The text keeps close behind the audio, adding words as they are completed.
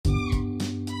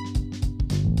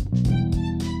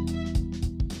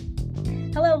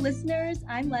listeners,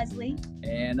 I'm Leslie.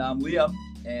 And I'm Liam,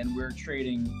 and we're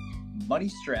trading money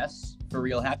stress for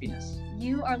real happiness.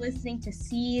 You are listening to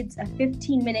Seeds, a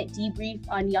 15-minute debrief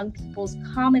on young people's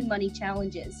common money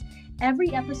challenges.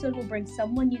 Every episode will bring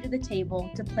someone new to the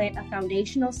table to plant a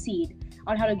foundational seed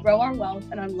on how to grow our wealth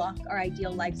and unlock our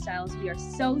ideal lifestyles. We are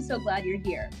so glad you're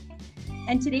here.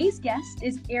 And today's guest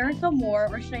is Erica Moore,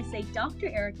 or should I say Dr.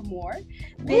 Erica Moore,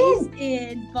 based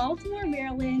in Baltimore,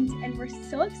 Maryland. And we're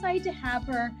so excited to have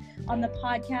her on the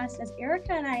podcast, as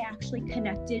Erica and I actually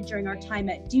connected during our time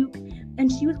at Duke.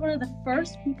 And she was one of the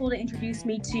first people to introduce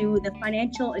me to the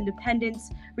Financial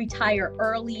Independence Retire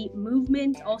Early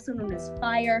movement, also known as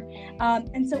FIRE.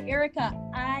 And so, Erica,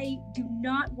 I do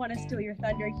not want to steal your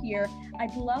thunder here.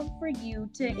 I'd love for you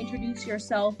to introduce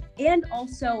yourself, and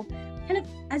also kind of,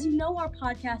 as you know, our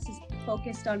podcast is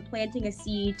focused on planting a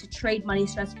seed to trade money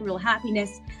stress for real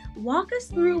happiness. Walk us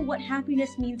through what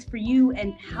happiness means for you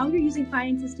and how you're using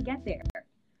finances to get there.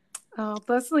 Oh,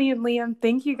 Leslie and Liam,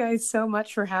 thank you guys so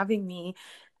much for having me.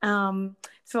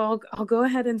 So I'll go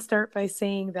ahead and start by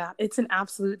saying that it's an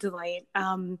absolute delight.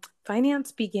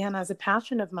 Finance began as a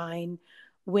passion of mine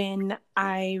when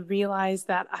I realized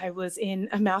that I was in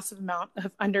a massive amount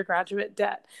of undergraduate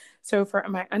debt. So for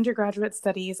my undergraduate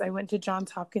studies, I went to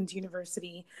Johns Hopkins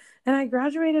University, and I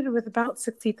graduated with about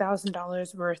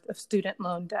 $60,000 worth of student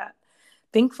loan debt.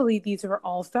 Thankfully, these were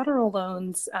all federal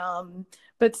loans,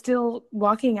 but still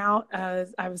walking out,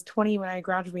 as I was 20 when I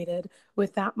graduated,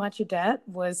 with that much debt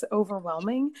was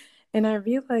overwhelming. And I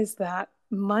realized that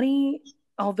money,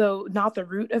 although not the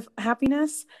root of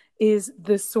happiness, is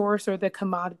the source or the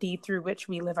commodity through which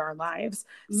we live our lives.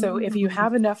 So if you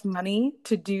have enough money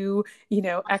to do,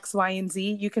 X, Y, and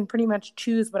Z, you can pretty much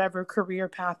choose whatever career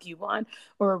path you want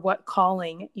or what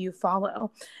calling you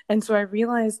follow. And so I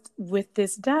realized with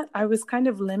this debt, I was kind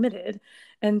of limited.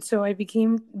 And so I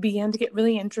began to get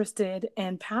really interested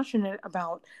and passionate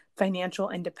about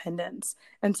financial independence.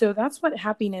 And so that's what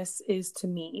happiness is to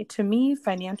me. To me,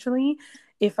 financially,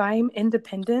 if I'm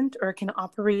independent or can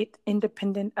operate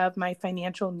independent of my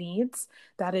financial needs,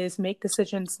 that is, make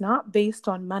decisions not based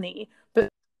on money, but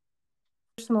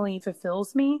personally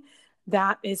fulfills me,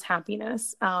 that is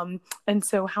happiness. And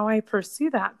so how I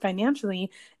pursue that financially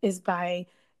is by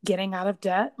getting out of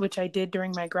debt, which I did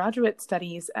during my graduate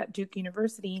studies at Duke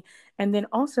University, and then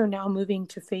also now moving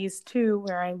to phase 2,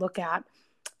 where I look at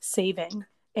saving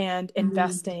and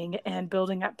investing and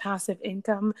building up passive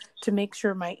income to make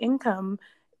sure my income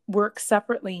works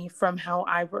separately from how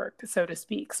I work, so to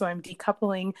speak. So I'm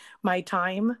decoupling my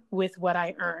time with what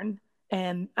I earn,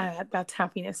 and that's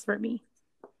happiness for me.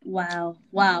 Wow.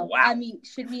 I mean,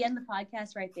 should we end the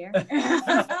podcast right there?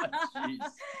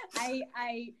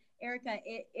 Erica,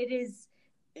 it is,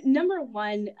 number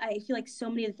one, I feel like so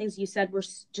many of the things you said were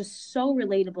just so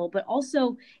relatable, but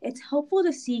also it's helpful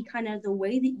to see kind of the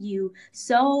way that you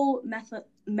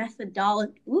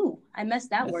methodology. Ooh, I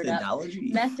messed that word up.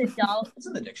 Methodology. It's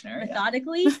in the dictionary.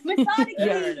 Methodically.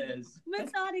 There it is.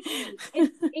 Methodically.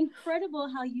 It's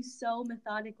incredible how you so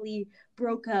methodically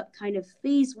broke up kind of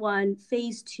phase 1,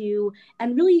 phase 2,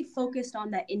 and really focused on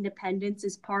that independence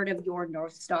as part of your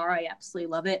North Star. I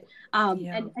absolutely love it.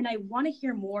 And I want to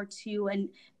hear more too. And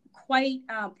quite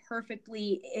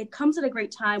perfectly, it comes at a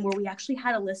great time where we actually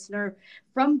had a listener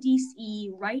from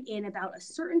DC write in about a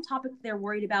certain topic they're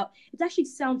worried about. It actually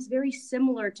sounds very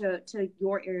similar to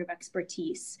your area of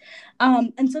expertise.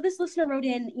 And so this listener wrote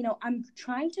in, I'm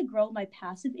trying to grow my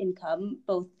passive income,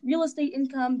 both real estate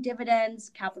income, dividends,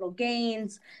 capital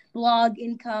gains, blog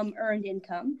income, earned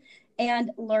income, and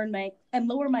lower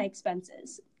my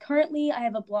expenses. Currently, I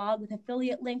have a blog with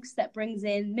affiliate links that brings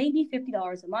in maybe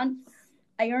 $50 a month.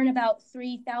 I earn about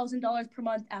 $3,000 per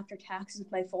month after taxes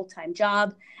with my full-time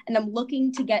job, and I'm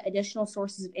looking to get additional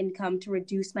sources of income to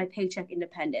reduce my paycheck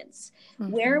independence.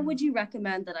 Where would you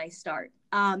recommend that I start?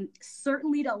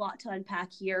 Certainly a lot to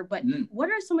unpack here, but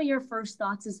what are some of your first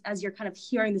thoughts as you're kind of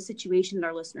hearing the situation that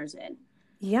our listeners in?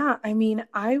 Yeah, I mean,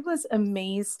 I was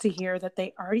amazed to hear that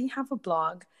they already have a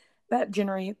blog that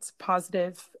generates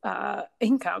positive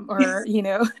income, or,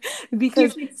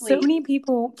 because so many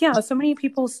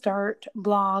people start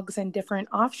blogs and different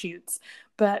offshoots.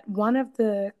 But one of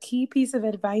the key piece of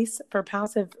advice for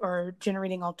passive or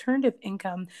generating alternative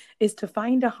income is to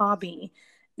find a hobby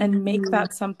and make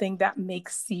that something that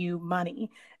makes you money.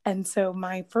 And so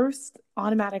my first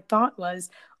automatic thought was,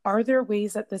 are there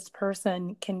ways that this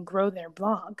person can grow their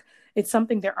blog? It's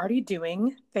something they're already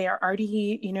doing. They are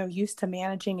already, used to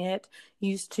managing it,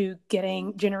 used to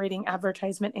generating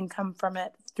advertisement income from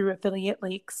it through affiliate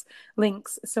links.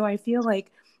 So I feel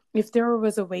like if there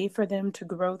was a way for them to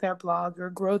grow their blog or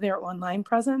grow their online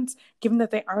presence, given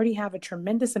that they already have a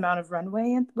tremendous amount of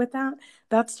runway with that,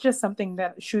 that's just something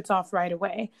that shoots off right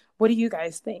away. What do you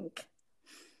guys think?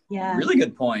 Yeah. Really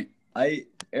good point.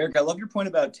 Eric, I love your point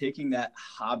about taking that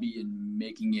hobby and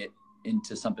making it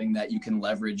into something that you can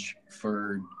leverage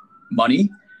for money.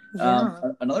 Yeah.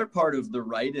 Another part of the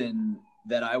write-in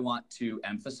that I want to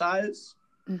emphasize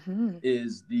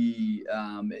is the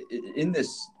in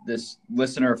this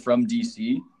listener from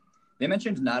DC, they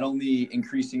mentioned not only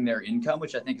increasing their income,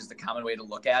 which I think is the common way to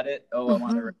look at it. Oh, I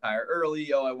want to retire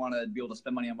early. Oh, I want to be able to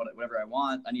spend money on whatever I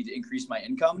want. I need to increase my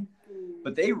income.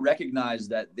 But they recognize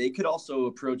that they could also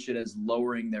approach it as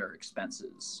lowering their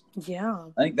expenses. Yeah.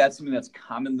 I think that's something that's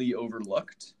commonly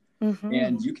overlooked.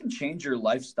 And you can change your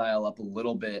lifestyle up a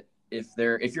little bit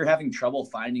if you're having trouble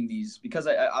finding these, because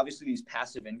obviously these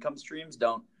passive income streams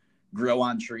don't grow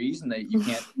on trees, and that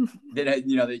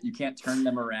you can't turn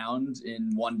them around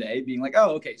in one day being like,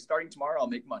 oh, okay, starting tomorrow I'll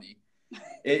make money.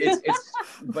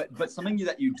 But something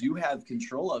that you do have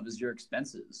control of is your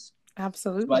expenses.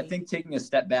 Absolutely. So I think taking a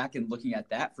step back and looking at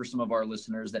that for some of our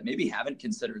listeners that maybe haven't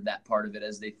considered that part of it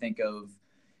as they think of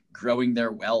growing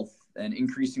their wealth and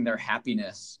increasing their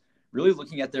happiness, really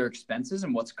looking at their expenses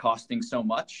and what's costing so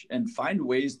much, and find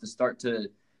ways to start to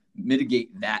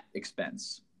mitigate that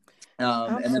expense.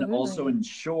 And then also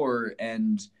ensure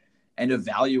and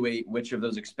evaluate which of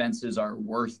those expenses are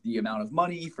worth the amount of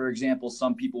money. For example,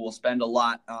 some people will spend a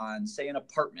lot on, say, an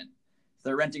apartment. If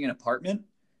they're renting an apartment,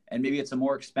 and maybe it's a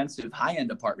more expensive high-end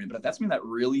apartment, but if that's something that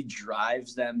really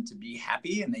drives them to be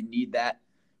happy and they need that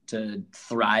to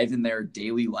thrive in their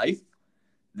daily life,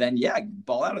 then yeah,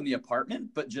 ball out on the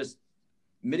apartment, but just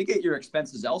mitigate your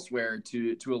expenses elsewhere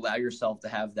to allow yourself to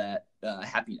have that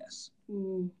happiness.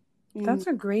 That's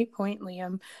a great point,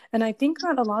 Liam. And I think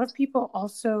that a lot of people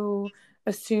also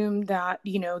assume that,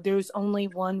 there's only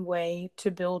one way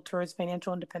to build towards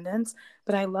financial independence.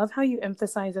 But I love how you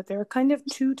emphasize that there are kind of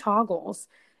two toggles.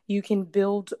 You can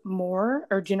build more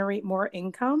or generate more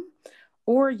income,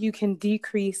 or you can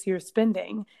decrease your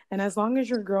spending. And as long as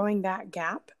you're growing that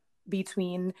gap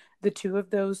between the two of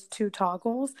those two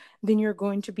toggles, then you're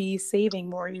going to be saving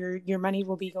more. Your money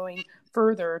will be going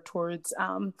further towards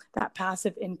that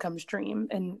passive income stream,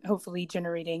 and hopefully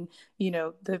generating,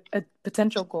 the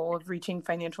potential goal of reaching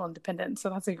financial independence. So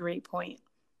that's a great point.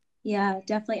 Yeah,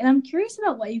 definitely. And I'm curious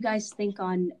about what you guys think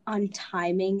on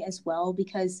timing as well,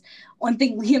 because one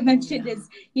thing Liam mentioned is,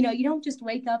 you don't just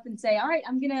wake up and say, all right,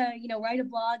 I'm going to, write a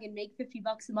blog and make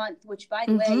 $50 a month, which, by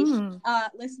the way,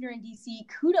 listener in DC,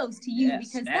 kudos to you,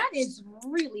 because that is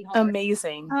really hard.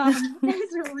 Amazing. That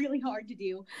is really hard to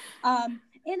do.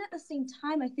 And at the same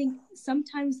time, I think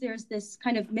sometimes there's this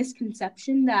kind of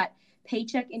misconception that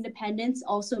paycheck independence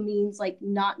also means like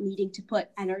not needing to put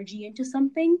energy into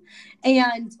something,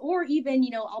 or even,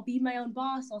 I'll be my own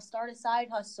boss. I'll start a side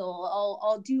hustle.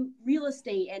 I'll do real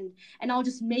estate and I'll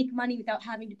just make money without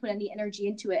having to put any energy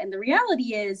into it. And the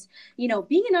reality is,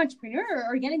 being an entrepreneur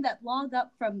or getting that blog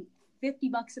up from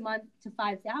 $50 a month to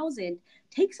 5,000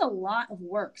 takes a lot of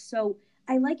work. So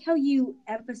I like how you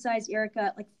emphasize,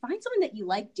 Erica, like find something that you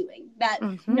like doing, that,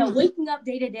 waking up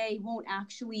day to day won't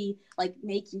actually like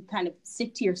make you kind of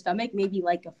sick to your stomach. Maybe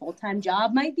like a full-time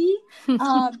job might be,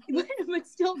 but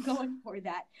still going for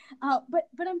that.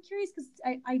 But I'm curious because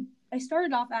I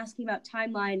started off asking about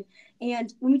timeline.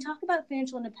 And when we talk about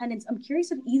financial independence, I'm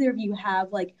curious if either of you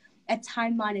have like a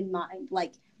timeline in mind,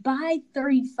 like by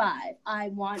 35, I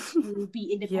want to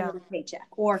be independent of paycheck,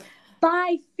 or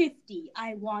by 50,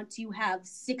 I want to have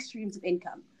 6 streams of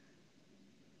income.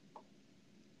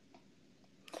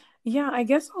 Yeah, I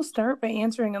guess I'll start by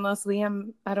answering, unless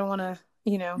Liam, I don't want to,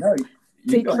 No,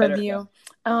 take from you.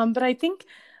 But I think,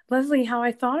 Leslie, how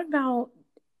I thought about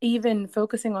even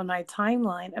focusing on my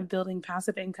timeline of building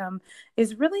passive income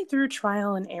is really through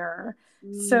trial and error.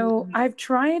 So I've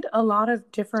tried a lot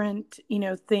of different,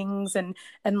 things. And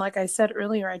like I said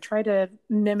earlier, I try to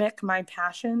mimic my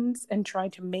passions and try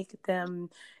to make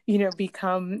them,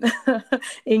 become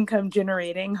income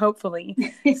generating, hopefully.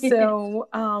 So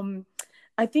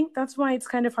I think that's why it's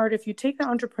kind of hard. If you take the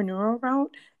entrepreneurial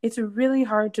route, it's really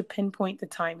hard to pinpoint the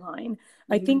timeline.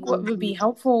 I think what would be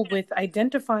helpful with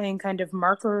identifying kind of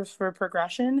markers for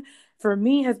progression for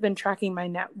me has been tracking my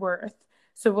net worth.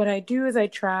 So what I do is I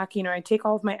track, I take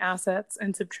all of my assets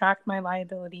and subtract my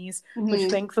liabilities, which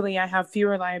thankfully I have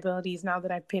fewer liabilities now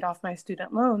that I've paid off my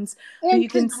student loans. And but you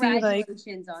can see like,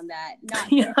 congratulations on that. Not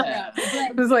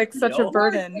it was like such a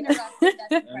burden.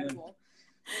 That's incredible.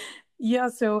 Yeah,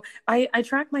 so I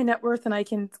track my net worth and I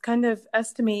can kind of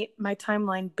estimate my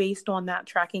timeline based on that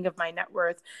tracking of my net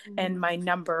worth and my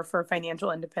number for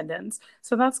financial independence.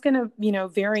 So that's going to,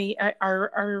 vary.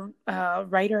 Our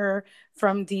writer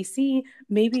from DC,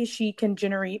 maybe she can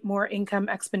generate more income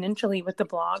exponentially with the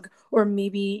blog, or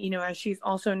maybe, as she's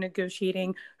also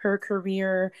negotiating her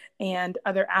career and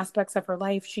other aspects of her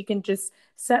life, she can just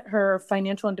set her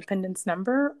financial independence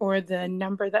number or the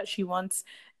number that she wants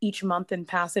each month in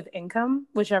passive income,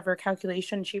 whichever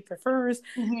calculation she prefers,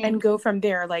 and go from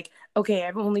there. Like, okay,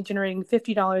 I'm only generating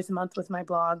 $50 a month with my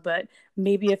blog, but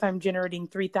maybe if I'm generating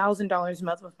 $3,000 a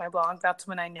month with my blog, that's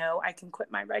when I know I can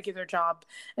quit my regular job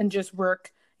and just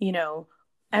work,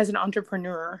 as an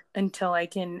entrepreneur until I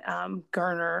can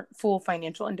garner full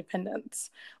financial independence.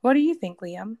 What do you think,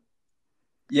 Liam?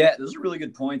 Yeah, those are really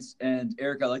good points. And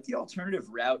Eric, I like the alternative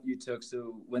route you took.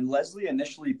 So when Leslie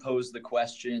initially posed the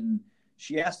question,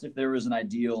 she asked if there was an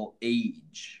ideal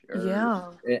age.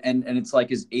 And it's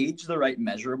like, is age the right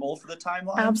measurable for the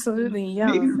timeline? Absolutely, yeah.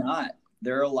 Maybe not.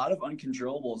 There are a lot of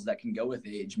uncontrollables that can go with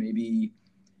age. Maybe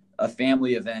a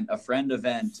family event, a friend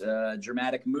event, a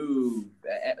dramatic move,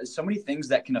 so many things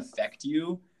that can affect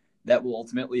you that will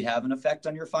ultimately have an effect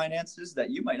on your finances that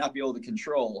you might not be able to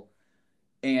control.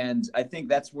 And I think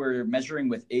that's where measuring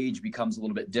with age becomes a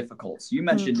little bit difficult. So you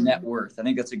mentioned net worth. I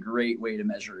think that's a great way to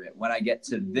measure it. When I get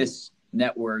to this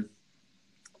net worth,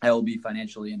 I will be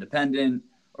financially independent,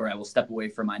 or I will step away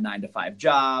from my 9-to-5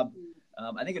 job.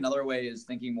 I think another way is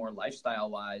thinking more lifestyle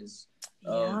wise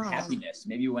of happiness.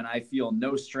 Maybe when I feel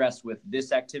no stress with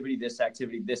this activity,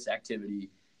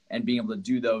 and being able to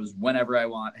do those whenever I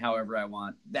want, however I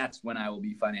want, that's when I will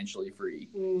be financially free.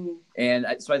 And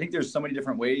so I think there's so many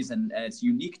different ways, and it's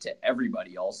unique to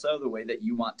everybody also, the way that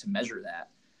you want to measure that.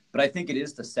 But I think it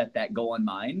is to set that goal in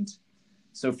mind.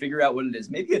 So figure out what it is.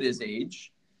 Maybe it is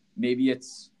age. Maybe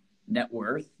it's net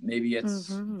worth. Maybe it's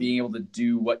being able to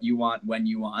do what you want when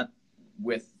you want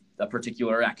with a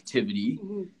particular activity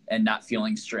and not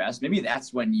feeling stressed. Maybe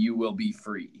that's when you will be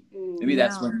free. Maybe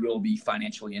that's when you'll be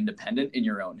financially independent in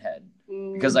your own head.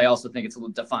 Because I also think it's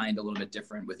defined a little bit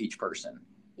different with each person.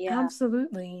 Yeah,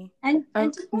 absolutely. And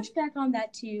to push back on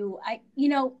that too,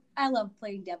 I love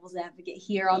playing devil's advocate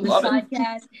here on this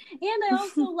podcast, and I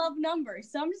also love numbers.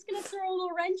 So I'm just gonna throw a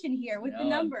little wrench in here with the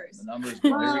numbers. The numbers,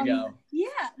 there we go. Yeah,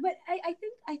 but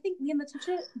I think Liam, that's such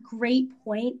a great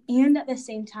point, and at the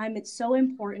same time, it's so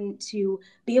important to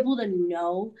be able to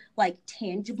know, like,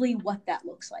 tangibly what that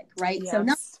looks like, right? Yes. So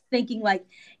not thinking like,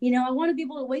 I want to be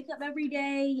able to wake up every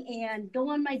day and go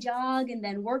on my jog and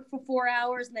then work for 4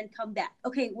 hours and then come back.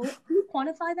 Okay, well, can you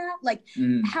quantify that? Like,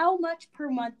 how much per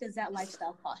month does that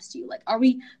lifestyle cost you? Like, are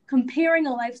we comparing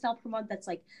a lifestyle per month that's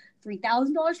like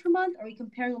 $3,000 per month? Are we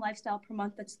comparing a lifestyle per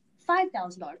month that's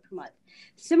 $5,000 per month?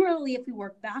 Similarly, if we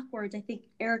work backwards, I think,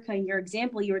 Erica, in your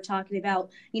example, you were talking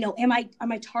about, am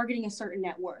I targeting a certain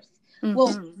net worth? Well,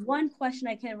 one question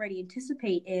I can already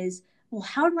anticipate is, well,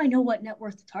 how do I know what net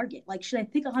worth to target? Like, should I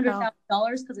pick $100,000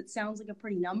 because it sounds like a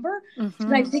pretty number?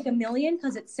 Should I pick $1 million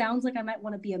because it sounds like I might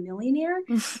want to be a millionaire?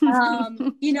 Like,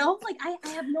 I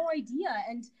have no idea.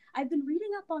 And I've been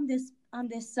reading up on this,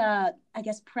 I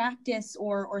guess, practice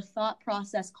or thought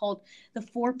process called the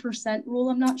 4% rule.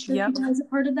 I'm not sure if you guys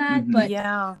have heard of that, but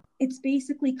it's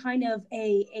basically kind of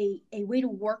a way to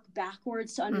work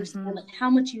backwards to understand like how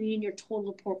much you need in your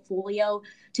total portfolio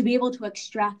to be able to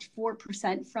extract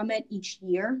 4% from it each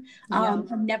year and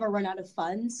never run out of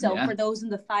funds. So for those in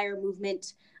the FIRE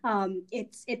movement,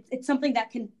 it's something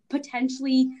that can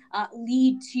potentially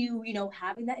lead to,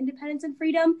 having that independence and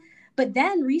freedom. But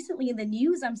then recently in the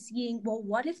news, I'm seeing, well,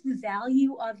 what if the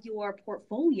value of your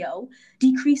portfolio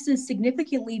decreases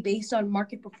significantly based on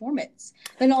market performance?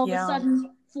 Then all of a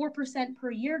sudden, 4%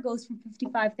 per year goes from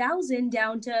 55,000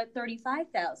 down to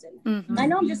 35,000. I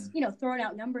know I'm just, throwing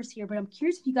out numbers here, but I'm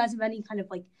curious if you guys have any kind of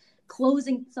like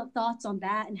closing thoughts on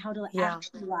that and how to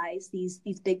actualize these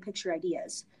big picture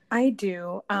ideas. I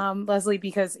do, Leslie,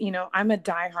 because, I'm a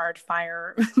diehard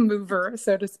FIRE mover,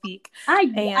 so to speak. I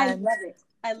love it.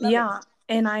 I love it.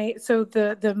 And so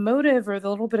the motive or the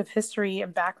little bit of history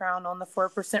and background on the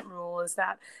 4% rule is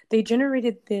that they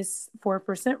generated this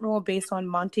 4% rule based on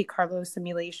Monte Carlo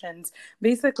simulations,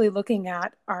 basically looking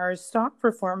at our stock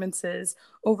performances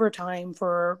over time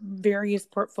for various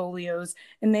portfolios.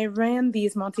 And they ran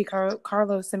these Monte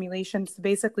Carlo simulations to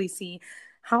basically see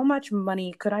how much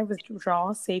money could I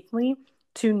withdraw safely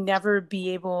to never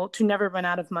run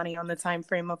out of money on the time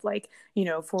frame of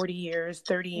 40 years,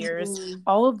 30 years.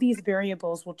 All of these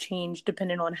variables will change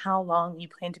depending on how long you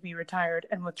plan to be retired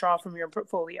and withdraw from your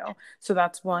portfolio. So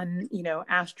that's one,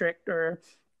 asterisk or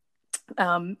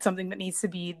something that needs to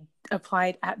be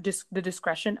applied at the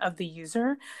discretion of the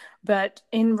user. But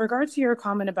in regards to your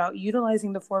comment about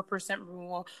utilizing the 4%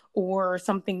 rule or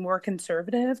something more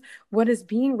conservative, what is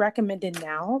being recommended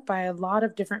now by a lot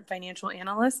of different financial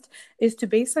analysts is to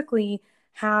basically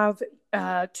have,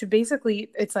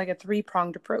 it's like a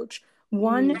three-pronged approach.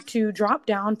 One, to drop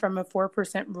down from a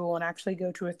 4% rule and actually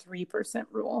go to a 3%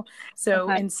 rule. So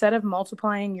instead of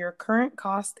multiplying your current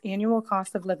annual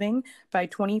cost of living by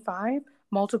 25,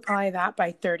 multiply that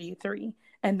by 33.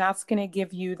 And that's going to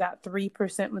give you that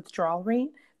 3% withdrawal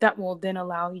rate that will then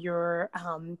allow your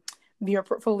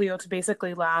portfolio to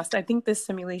basically last. I think this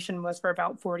simulation was for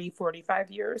about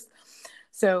 45 years.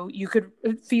 So you could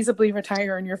feasibly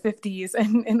retire in your 50s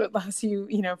and it would last you,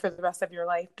 for the rest of your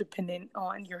life, depending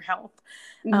on your health.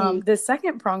 The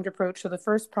second pronged approach, so the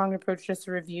first pronged approach, just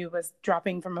to review, was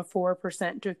dropping from a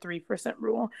 4% to a 3%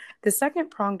 rule. The second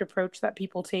pronged approach that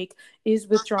people take is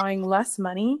withdrawing less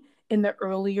money in the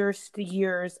earlier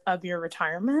years of your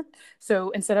retirement. So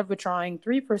instead of withdrawing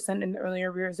 3% in the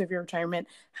earlier years of your retirement,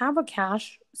 have a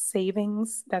cash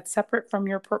savings that's separate from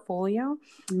your portfolio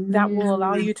that will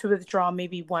allow you to withdraw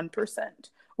maybe 1%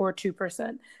 or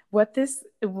 2%. What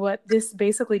this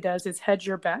basically does is hedge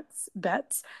your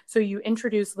bets. So you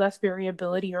introduce less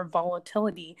variability or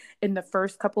volatility in the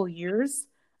first couple years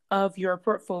of your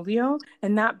portfolio,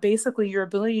 and that basically your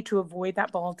ability to avoid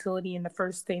that volatility in the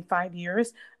first, say, 5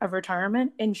 years of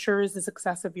retirement ensures the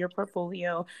success of your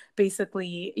portfolio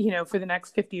basically, for the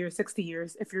next 50 or 60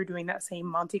 years if you're doing that same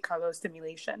Monte Carlo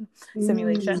simulation.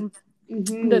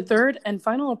 The third and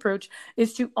final approach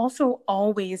is to also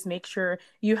always make sure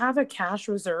you have a cash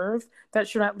reserve that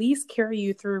should at least carry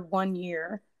you through 1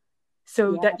 year,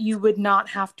 so that you would not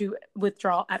have to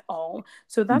withdraw at all.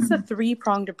 So that's the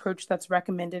three-pronged approach that's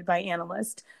recommended by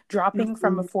analysts, dropping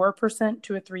from a 4%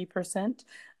 to a 3%,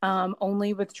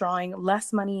 only withdrawing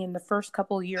less money in the first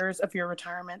couple years of your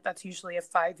retirement. That's usually a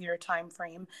 5-year time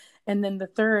frame. And then the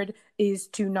third is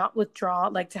to not withdraw,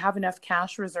 like to have enough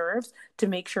cash reserves to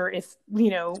make sure if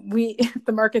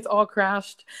the markets all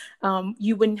crashed,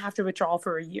 you wouldn't have to withdraw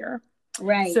for a year.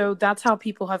 Right. So that's how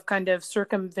people have kind of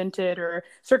circumvented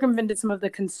some of the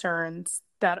concerns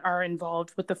that are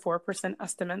involved with the 4%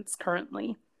 estimates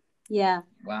currently. Yeah.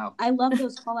 Wow. I love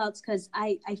those call outs because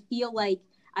I feel like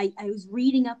I was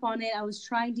reading up on it. I was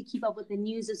trying to keep up with the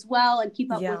news as well and keep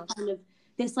up with kind of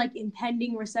this like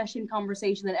impending recession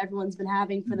conversation that everyone's been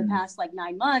having for the past like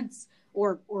 9 months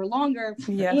or longer.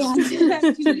 Yes. And the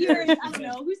next 2 years. I don't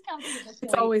know. Who's counting at this point?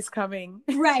 It's always coming.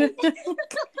 Right. Isn't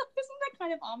that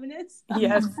kind of ominous?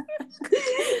 Yes.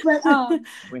 But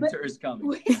winter is coming.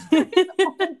 Winter is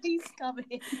always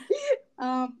coming.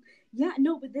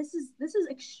 But this is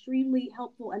extremely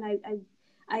helpful, and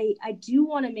I do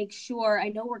want to make sure. I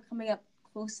know we're coming up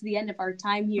close to the end of our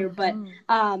time here, but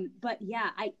I'm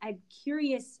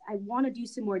curious. I want to do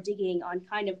some more digging on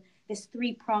kind of this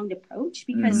three-pronged approach,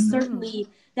 because certainly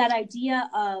that idea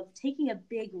of taking a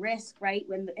big risk, right?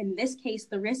 When in this case,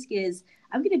 the risk is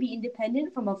I'm going to be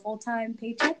independent from a full-time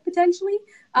paycheck potentially.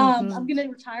 I'm going to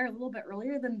retire a little bit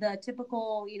earlier than the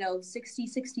typical, 60,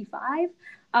 65,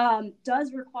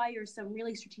 does require some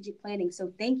really strategic planning.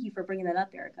 So thank you for bringing that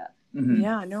up, Erica.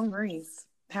 Yeah, no worries.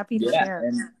 Happy to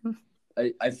share.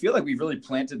 And I feel like we've really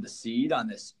planted the seed on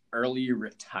this early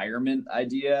retirement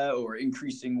idea, or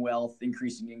increasing wealth,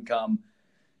 increasing income,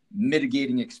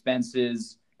 mitigating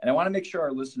expenses. And I want to make sure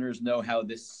our listeners know how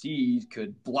this seed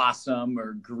could blossom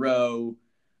or grow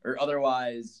or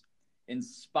otherwise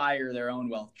inspire their own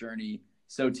wealth journey.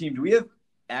 So team, do we have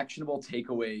actionable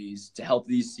takeaways to help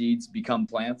these seeds become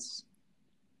plants?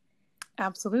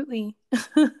 Absolutely.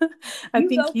 I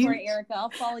think go for it, Erica. I'll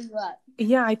follow you up.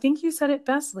 Yeah, I think you said it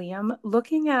best, Liam.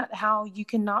 Looking at how you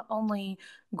can not only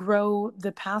grow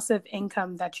the passive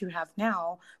income that you have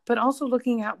now, but also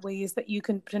looking at ways that you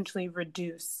can potentially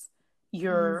reduce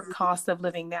your cost of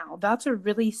living now. That's a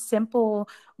really simple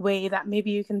way that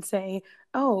maybe you can say,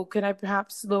 oh, could I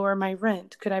perhaps lower my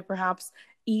rent? Could I perhaps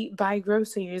buy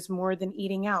groceries more than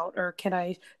eating out? Or can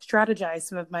I strategize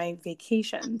some of my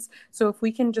vacations? So if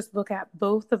we can just look at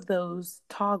both of those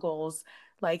toggles,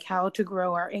 like how to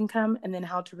grow our income and then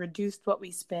how to reduce what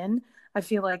we spend, I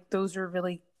feel like those are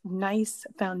really nice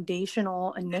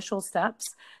foundational initial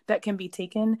steps that can be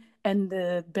taken, and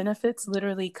the benefits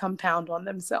literally compound on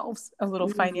themselves. A little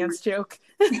finance joke.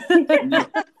 No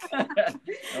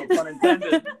pun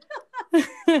intended.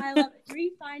 I love it.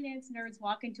 3 finance nerds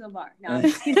walk into a bar. No, I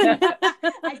do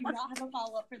not have a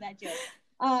follow-up for that joke.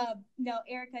 No,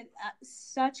 Erica,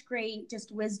 such great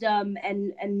just wisdom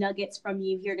and nuggets from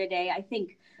you here today. I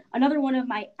think another one of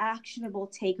my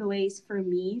actionable takeaways for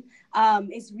me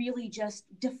is really just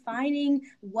defining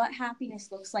what happiness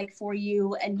looks like for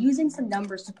you and using some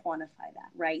numbers to quantify that,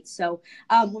 right? So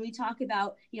when we talk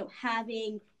about,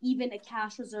 having even a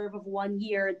cash reserve of 1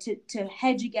 year to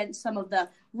hedge against some of the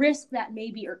risk that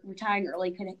maybe retiring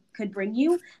early could bring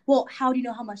you, well, how do you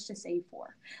know how much to save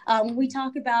for? When we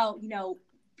talk about,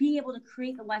 being able to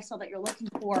create the lifestyle that you're looking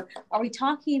for, are we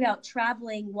talking about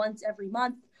traveling once every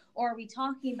month? Or are we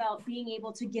talking about being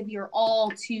able to give your all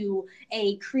to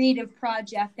a creative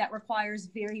project that requires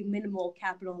very minimal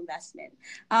capital investment?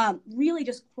 Really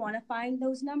just quantifying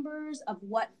those numbers of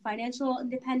what financial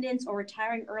independence or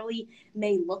retiring early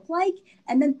may look like,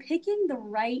 and then picking the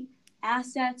right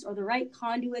assets or the right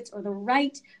conduits or the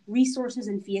right resources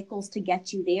and vehicles to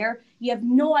get you there. You have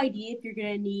no idea if you're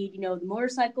going to need, the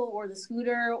motorcycle or the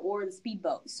scooter or the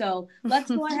speedboat. So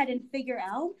let's go ahead and figure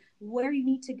out where you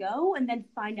need to go and then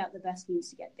find out the best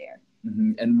means to get there.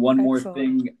 Mm-hmm. And one more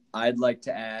thing I'd like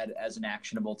to add as an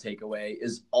actionable takeaway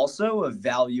is also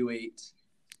evaluate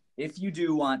if you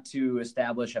do want to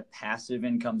establish a passive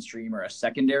income stream or a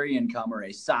secondary income or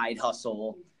a side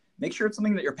hustle, make sure it's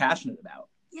something that you're passionate about.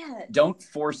 Yeah. Don't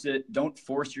force it. Don't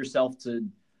force yourself to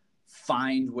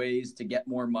find ways to get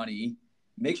more money.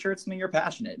 Make sure it's something you're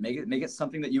passionate. Make it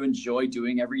something that you enjoy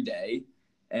doing every day.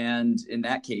 And in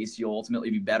that case, you'll ultimately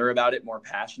be better about it, more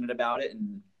passionate about it,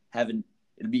 and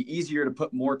it'll be easier to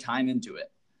put more time into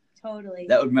it. Totally.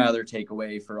 That would be my other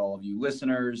takeaway for all of you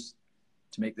listeners,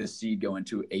 to make this seed go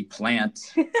into a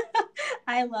plant.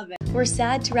 I love it. We're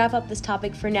sad to wrap up this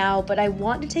topic for now, but I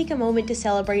want to take a moment to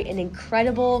celebrate an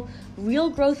incredible real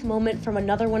growth moment from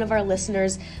another one of our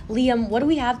listeners. Liam, what do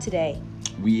we have today?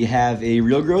 We have a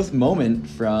real growth moment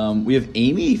we have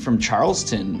Amy from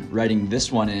Charleston writing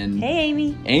this one in. Hey,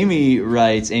 Amy. Amy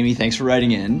writes, Amy, thanks for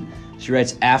writing in. She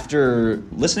writes, after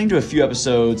listening to a few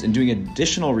episodes and doing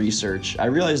additional research, I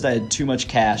realized I had too much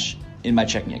cash in my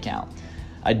checking account.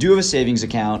 I do have a savings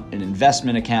account, an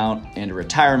investment account, and a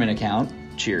retirement account.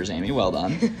 Cheers, Amy. Well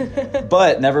done.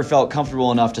 But never felt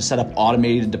comfortable enough to set up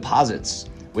automated deposits,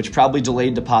 which probably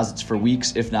delayed deposits for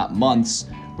weeks, if not months,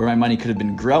 where my money could have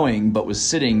been growing but was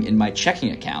sitting in my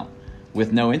checking account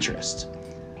with no interest.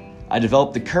 I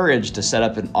developed the courage to set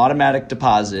up an automatic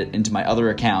deposit into my other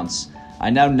accounts.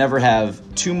 I now never have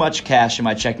too much cash in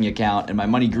my checking account, and my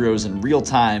money grows in real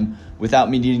time without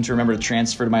me needing to remember to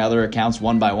transfer to my other accounts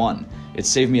one by one. It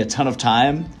saved me a ton of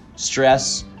time,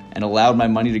 stress, and allowed my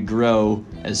money to grow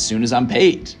as soon as I'm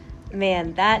paid.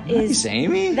 Man, that is nice,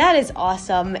 Amy. That is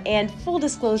awesome. And full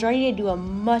disclosure, I need to do a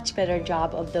much better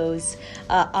job of those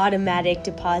automatic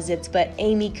deposits. But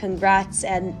Amy, congrats.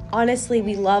 And honestly,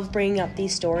 we love bringing up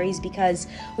these stories because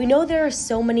we know there are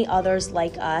so many others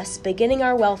like us beginning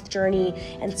our wealth journey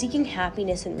and seeking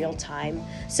happiness in real time.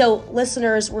 So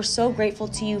listeners, we're so grateful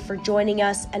to you for joining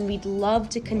us, and we'd love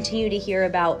to continue to hear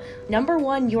about, number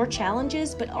one, your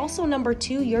challenges, but also number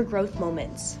two, your growth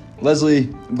moments. Leslie,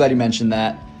 I'm glad you mentioned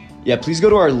that. Yeah, please go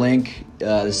to our link,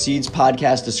 the Seeds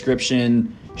podcast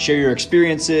description, share your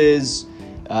experiences.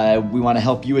 We want to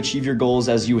help you achieve your goals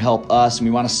as you help us, and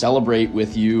we want to celebrate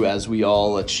with you as we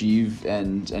all achieve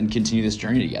and continue this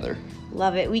journey together.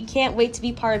 Love it. We can't wait to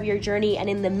be part of your journey, and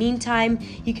in the meantime,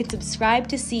 you can subscribe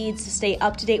to Seeds to stay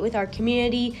up to date with our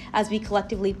community as we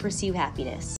collectively pursue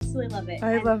happiness. Absolutely love it.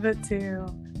 I love it too.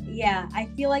 Yeah, I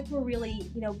feel like we're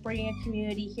really, bringing a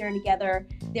community here together.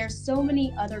 There's so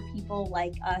many other people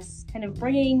like us kind of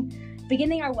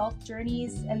beginning our wealth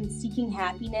journeys and seeking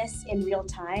happiness in real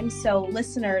time. So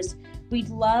listeners, we'd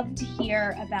love to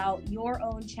hear about your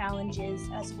own challenges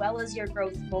as well as your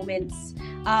growth moments.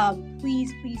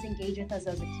 Please engage with us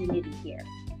as a community here.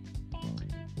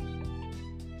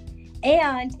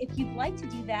 And if you'd like to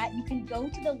do that, you can go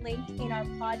to the link in our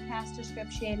podcast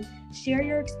description, share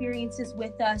your experiences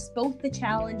with us, both the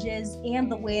challenges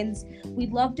and the wins.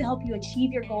 We'd love to help you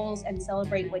achieve your goals and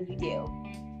celebrate when you do.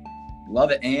 Love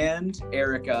it. And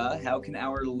Erica, how can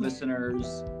our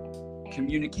listeners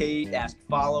communicate, ask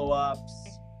follow-ups,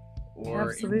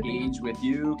 or engage with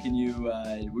you? Can you,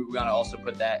 we want to also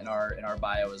put that in our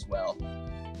bio as well.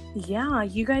 Yeah,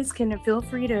 you guys can feel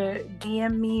free to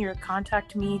DM me or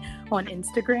contact me on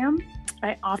Instagram.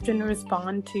 I often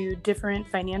respond to different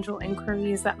financial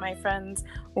inquiries that my friends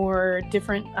or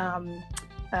different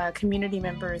community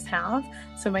members have.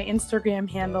 So my Instagram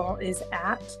handle is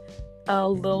at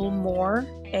ALILMORE,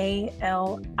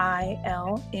 ALILMORE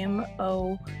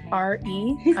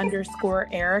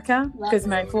 _Erica, because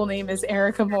my full name is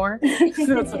Erica Moore.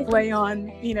 So it's a play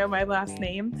on, my last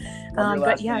name.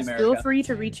 But yes, feel free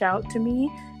to reach out to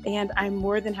me, and I'm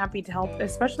more than happy to help,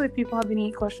 especially if people have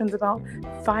any questions about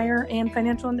FIRE and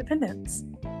financial independence.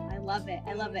 love it.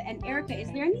 I love it. And Erica,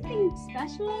 is there anything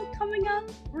special coming up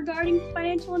regarding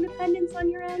financial independence on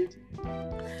your end?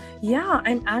 Yeah,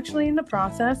 I'm actually in the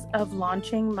process of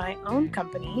launching my own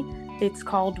company. It's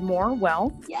called More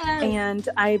Wealth. Yes. And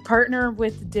I partner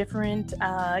with different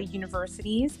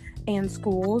universities and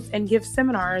schools and give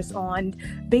seminars on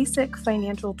basic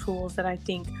financial tools that I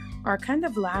think are kind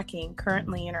of lacking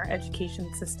currently in our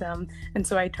education system. And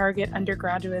so I target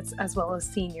undergraduates as well as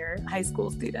senior high school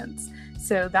students.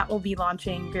 So that will be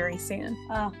launching very soon.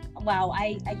 Wow,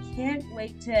 I can't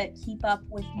wait to keep up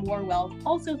with More Wealth.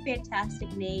 Also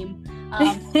fantastic name.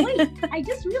 Wait, I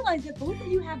just realized that both of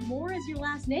you have More as your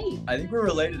last name. I think we're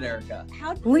related, Erica.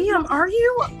 How did Liam, are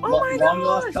you? Oh my Long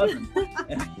lost gosh.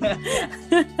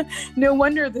 cousin. No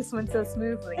wonder this went so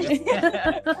smoothly.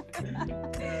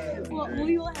 Well,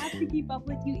 we will have to keep up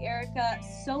with you, Erica.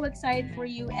 So excited for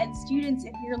you. And students,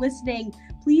 if you're listening,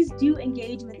 please do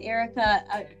engage with Erica.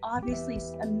 Obviously,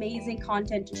 amazing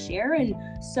content to share, and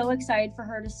so excited for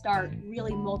her to start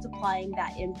really multiplying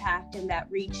that impact and that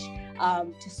reach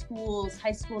to schools,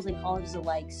 high schools, and colleges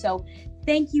alike. So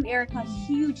thank you, Erica.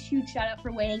 Huge shout out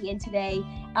for weighing in today.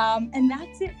 And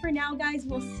that's it for now, guys.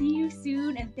 We'll see you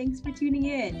soon, and thanks for tuning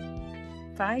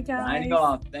in. Bye, guys. Signing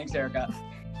off. Thanks, Erica.